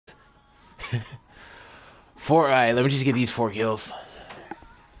Four. All right, let me just get these 4 kills.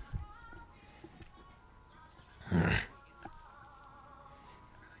 Team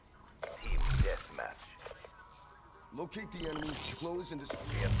deathmatch. Locate the enemy, close and destroy.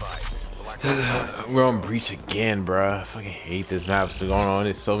 We're on breach again, bruh. I fucking hate this map. It's going on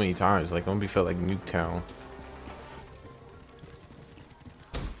it so many times. Like, I'm gonna be felt like Nuketown.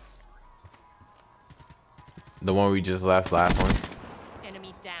 The one we just left, last one.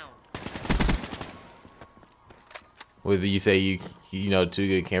 Enemy down. Whether you say you know 2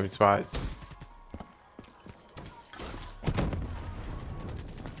 good camping spots.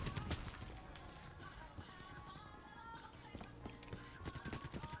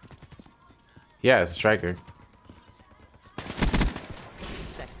 Yeah, it's a striker.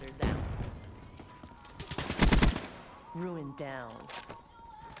 Spectre down. Ruin down.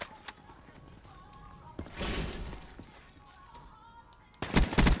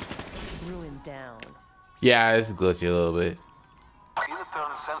 Ruin down. Yeah, it's glitchy a little bit.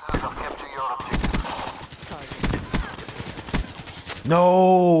 Internal sensors have captured your objective. Target.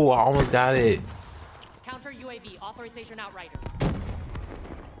 No, I almost got it. Counter UAV authorization outrider.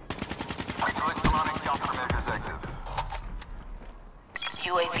 Electronic countermeasures active.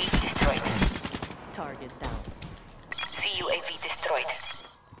 UAV destroyed. Target down. CUAV destroyed.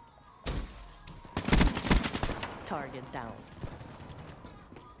 Target down.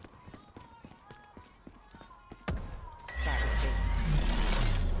 Battle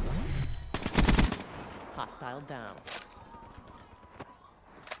hostile down.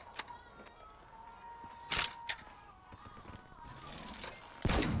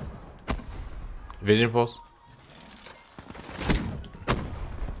 Vision pulse.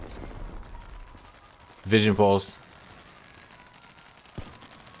 Vision pulse.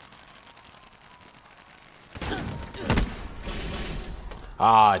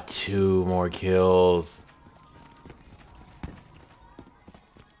 Ah, 2 more kills.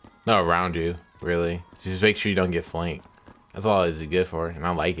 No, around you, really. Just make sure you don't get flanked. That's all it's good for, and I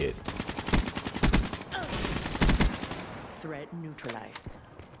like it. Threat neutralized.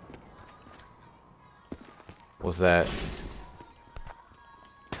 What's that?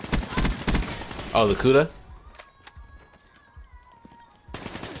 Oh, the Kuda?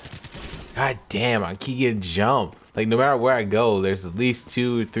 God damn, I keep getting jumped. Like, no matter where I go, there's at least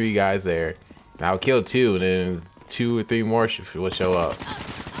 2 or 3 guys there. And I'll kill 2, and then 2 or 3 more will show up.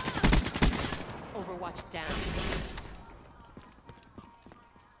 Overwatch down.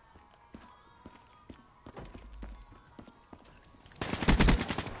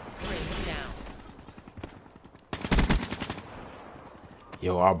 Raid down.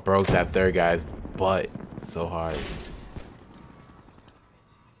 Yo, I broke that 3rd guy's butt so hard.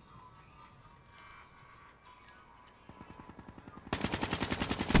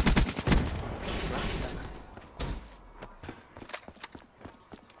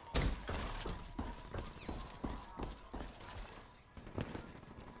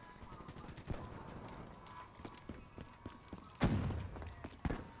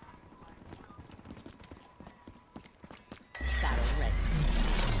 Battle ready.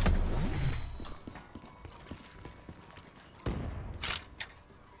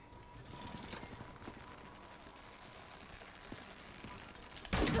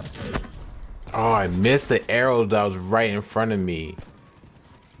 Oh, I missed the arrow that was right in front of me.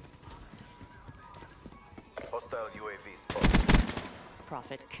 Hostile UAV spotted.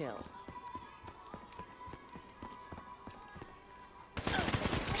 Profit kill.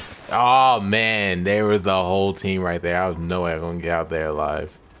 Oh, man. There was the whole team right there. I was no way I'm going to get out there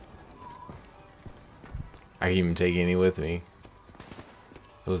alive. I can't even take any with me.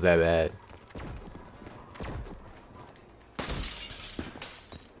 It was that bad.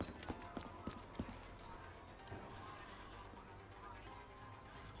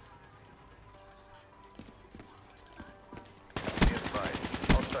 Be advised.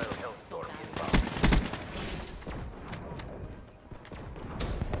 Hostile Hellstorm inbound.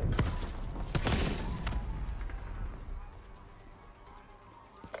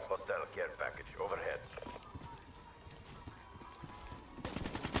 Hostile care package overhead.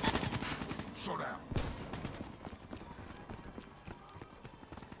 Showdown.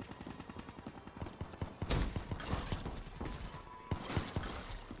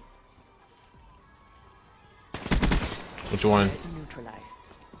 Which one? Threat neutralized.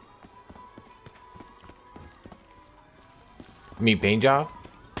 Me, paint job?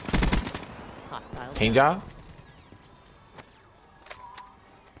 Hostile Paint down. job?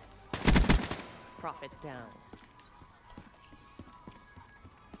 Profit down.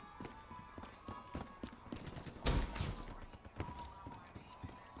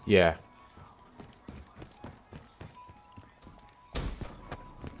 Yeah.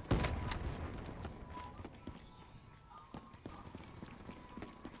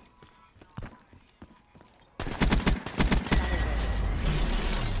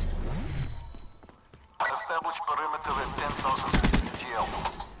 Establish perimeter at 10,000 GL.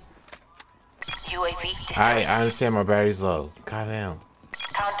 UAV destroyed. I understand my battery's low. God damn.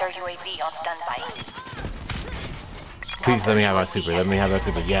 Counter UAV on standby. Please let me have my super. Let me have my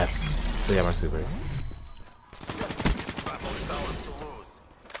super. Yes. Let me have my super.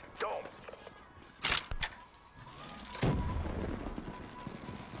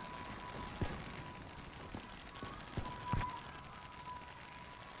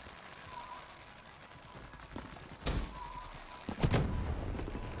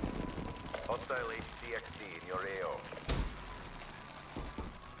 Hostile HCXD in your AO.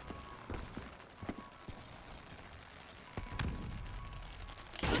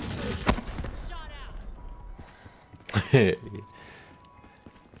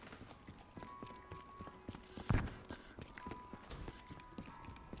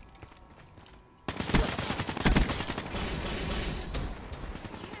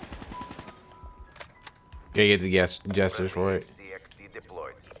 Gotta get the gestures for it. HCXD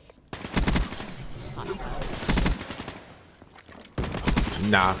deployed.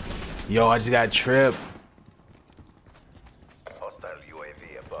 Nah. Yo, I just got tripped. Hostile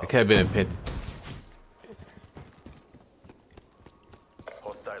UAV It above. could have been a pit.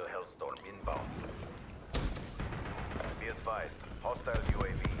 Hostile Hellstorm inbound. Be advised. Hostile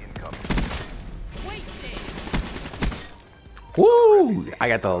UAV incoming. Woo! I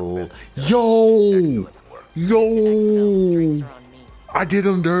got the yo, Excellent work. yo. Drinks are on me. I did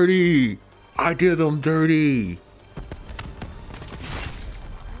him dirty. I did him dirty.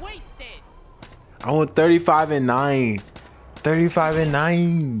 Wasted. I went 35 and 9. 35 and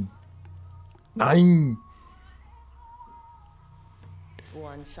 9. 9.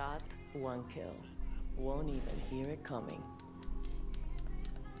 One shot, one kill. Won't even hear it coming.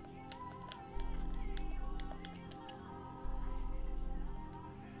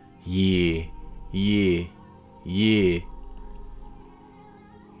 Yeah. Yeah. Yeah.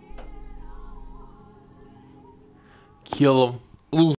 Kill him. Ooh.